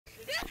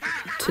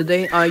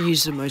Today I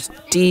used the most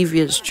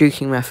devious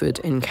juking method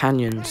in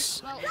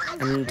canyons,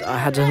 and I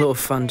had a lot of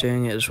fun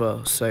doing it as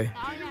well, so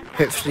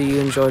hopefully you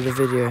enjoyed the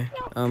video.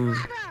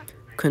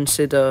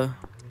 Consider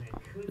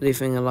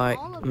leaving a like,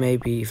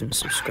 maybe even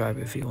subscribe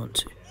if you want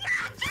to.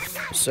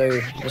 So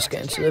let's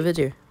get into the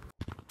video.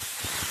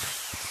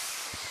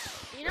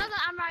 You know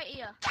that I'm right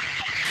here.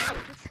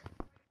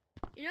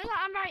 You know that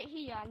I'm right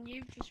here and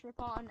you've just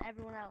reported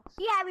everyone else.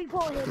 Yeah,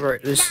 report him.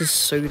 Right, this is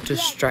so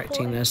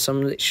distracting. There's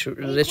some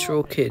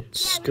literal kids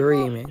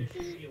screaming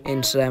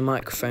into their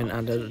microphone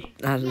at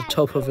the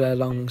top of their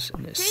lungs,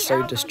 and it's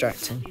so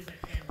distracting.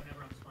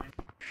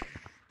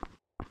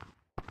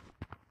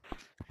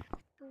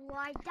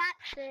 Why,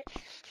 that's it.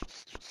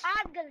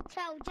 I'm gonna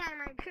tell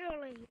Jeremy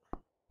Curly.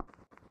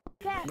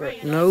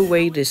 Right, no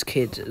way this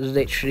kid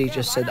literally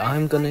just said,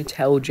 "I'm gonna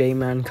tell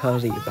J-Man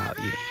Curly about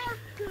you."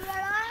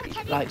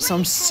 Like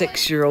some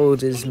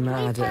 6-year-old is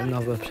mad at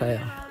another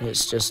player.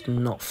 It's just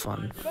not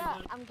fun. Yeah,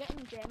 I'm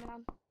getting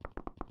J-Man.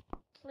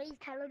 Please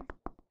tell him.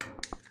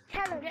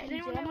 Tell him. Does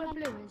anyone know where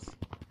Blue is?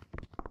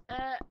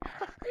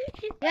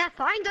 Yeah,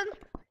 find him.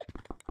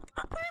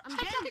 I'm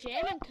getting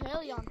J-Man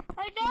Curly on.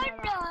 I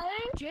don't know.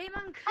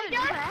 J-Man I Curly.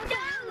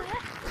 don't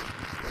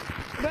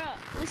know.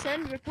 Bro,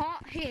 listen,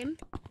 report him.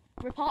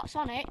 Report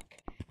Sonic.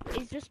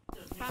 He's just...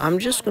 I'm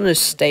just gonna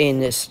stay in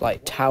this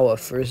like tower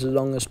for as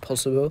long as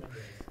possible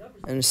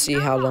and see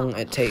how long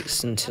it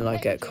takes until I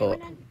get caught,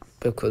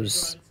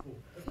 because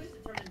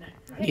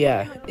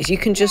yeah, if you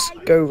can just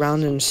go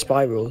round in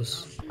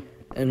spirals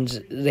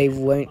and they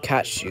won't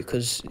catch you,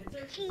 because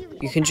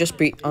you can just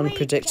be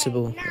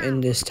unpredictable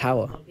in this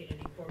tower.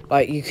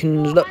 Like, you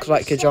can look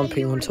like you're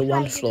jumping onto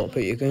one floor,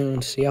 but you're going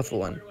onto the other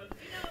one,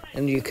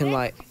 and you can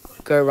like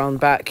go around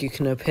back, you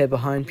can appear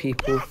behind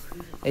people.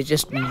 They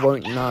just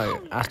won't know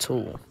at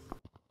all.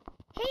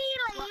 He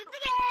leaves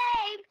the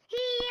game. He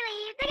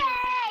leaves the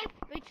game.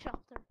 Big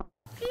shopper.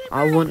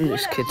 I want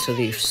this kid to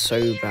leave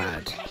so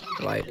bad.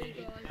 Like,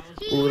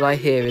 all I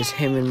hear is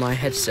him in my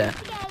headset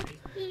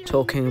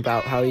talking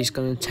about how he's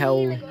gonna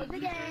tell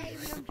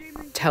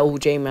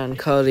J-Man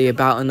Curly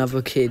about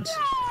another kid.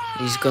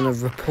 He's gonna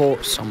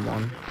report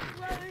someone.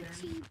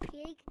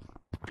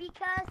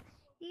 Because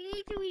you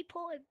need to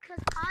report him,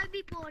 because I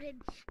report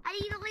him. I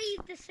need to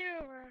leave the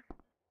server.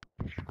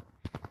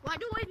 Why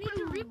do I need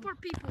to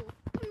report people?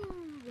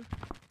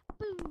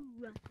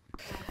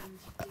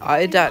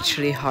 I'd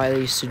actually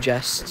highly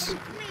suggest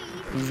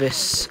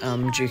this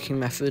juking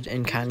method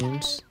in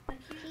canyons,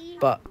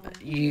 but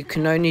you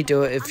can only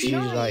do it if you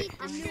like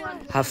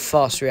have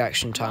fast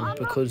reaction time,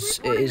 because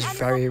it is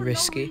very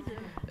risky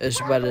as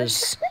well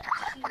as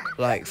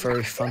like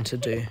very fun to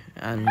do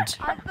and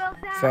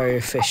very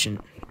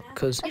efficient,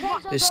 because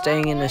you're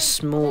staying in a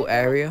small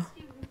area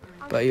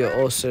but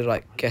you're also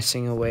like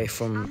getting away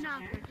from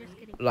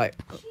like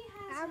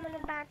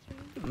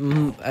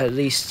at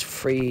least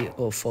 3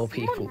 or 4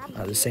 people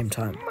at the same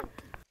time.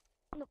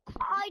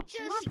 I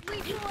just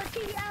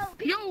reported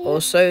out.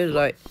 Also,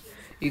 like,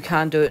 you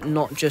can do it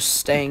not just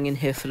staying in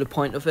here for the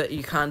point of it.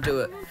 You can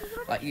do it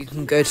like, you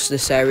can go to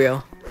this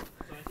area,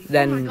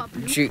 then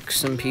juke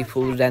some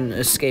people, then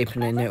escape,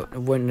 and they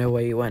won't know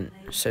where you went.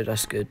 So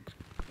that's good.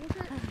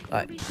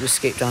 Like,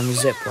 escape down the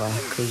zip wire,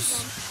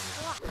 because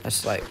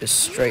that's like the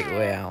straight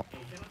way out.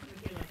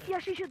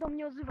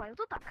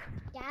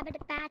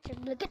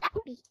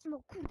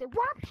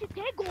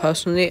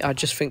 Personally, I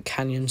just think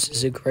canyons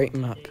is a great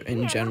map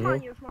in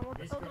general.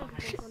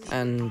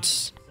 And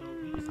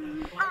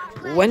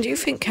when do you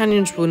think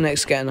canyons will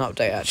next get an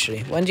update,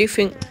 actually? When do you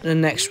think the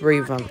next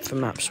revamp for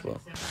maps will?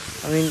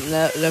 I mean,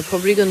 they're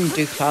probably going to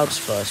do clouds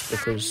first,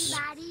 because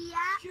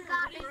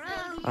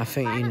I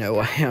think you know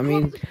why. I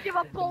mean,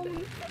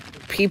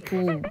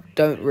 people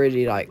don't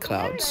really like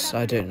clouds.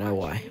 I don't know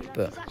why,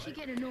 but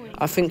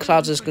I think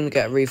clouds is going to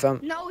get a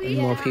revamp and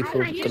more people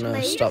are going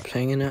to start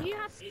playing in it.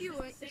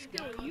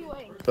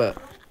 But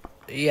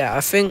yeah,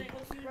 I think,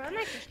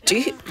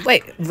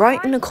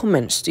 write in the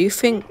comments, do you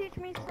think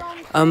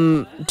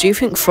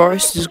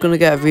Forest is going to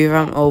get a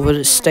revamp, or will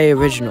it stay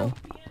original?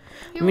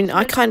 I mean,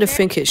 I kind of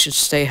think it should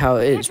stay how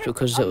it is,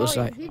 because it was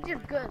like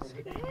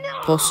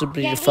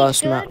possibly the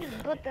first map.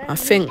 I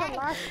think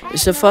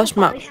it's the first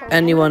map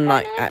anyone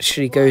like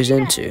actually goes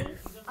into.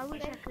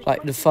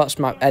 Like the first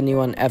map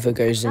anyone ever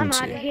goes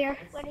into.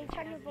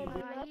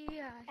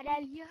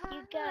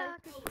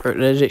 But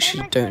they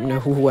literally don't know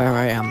where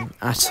I am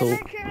at all.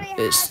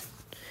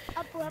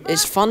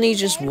 It's funny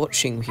just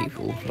watching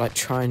people like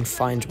try and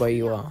find where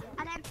you are.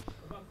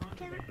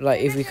 Like,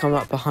 if you come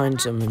up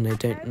behind them and they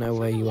don't know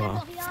where you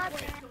are,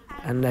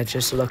 and they're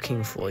just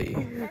looking for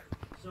you.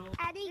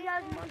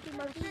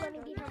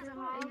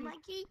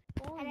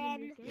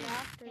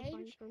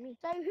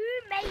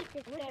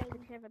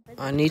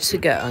 I need to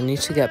get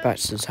back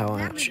to the tower,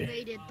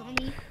 actually.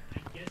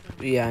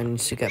 Yeah, I need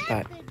to get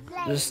back.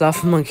 The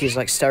stuff monkey is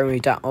like staring me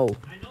down. Oh,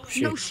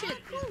 shoot.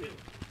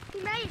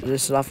 Who made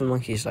this lava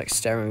monkey is like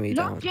staring me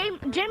No, down. J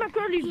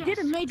McCurley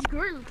didn't make the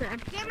gorilla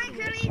tag. Yeah, my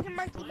curly is a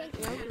monkey.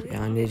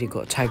 Yeah, I nearly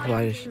got tagged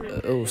by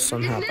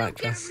somehow back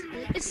there.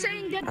 It's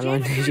saying that And I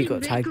J nearly McCurley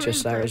got made tagged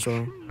just gorilla there tag. as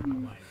well.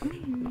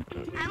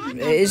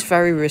 It is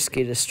very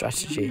risky, this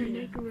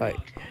strategy. Like,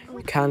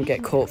 you can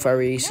get caught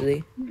very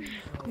easily.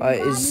 But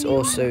it is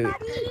also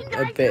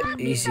a bit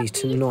easy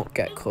to not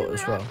get caught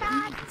as well.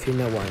 If you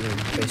know what I mean,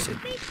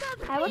 basically.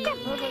 I look at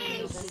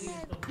photos.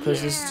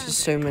 Because there's just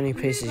so many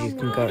places you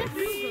can go.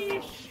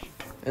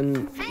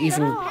 And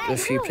even a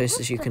few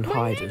places you can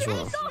hide as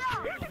well.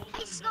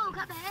 Hey, Skull,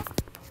 come here.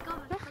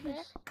 Skull, come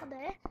here. Come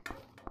here.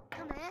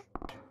 Come here.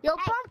 Yo,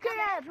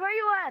 Pumpkinhead, where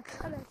you at?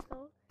 Come here,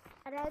 Skull.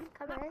 And then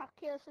come here.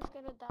 Akil's is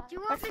gonna die. Do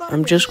you want this?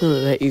 I'm just going to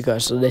let you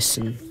guys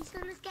listen Piece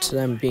on this to game?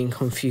 them being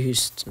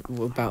confused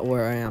about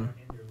where I am.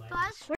 Buzz?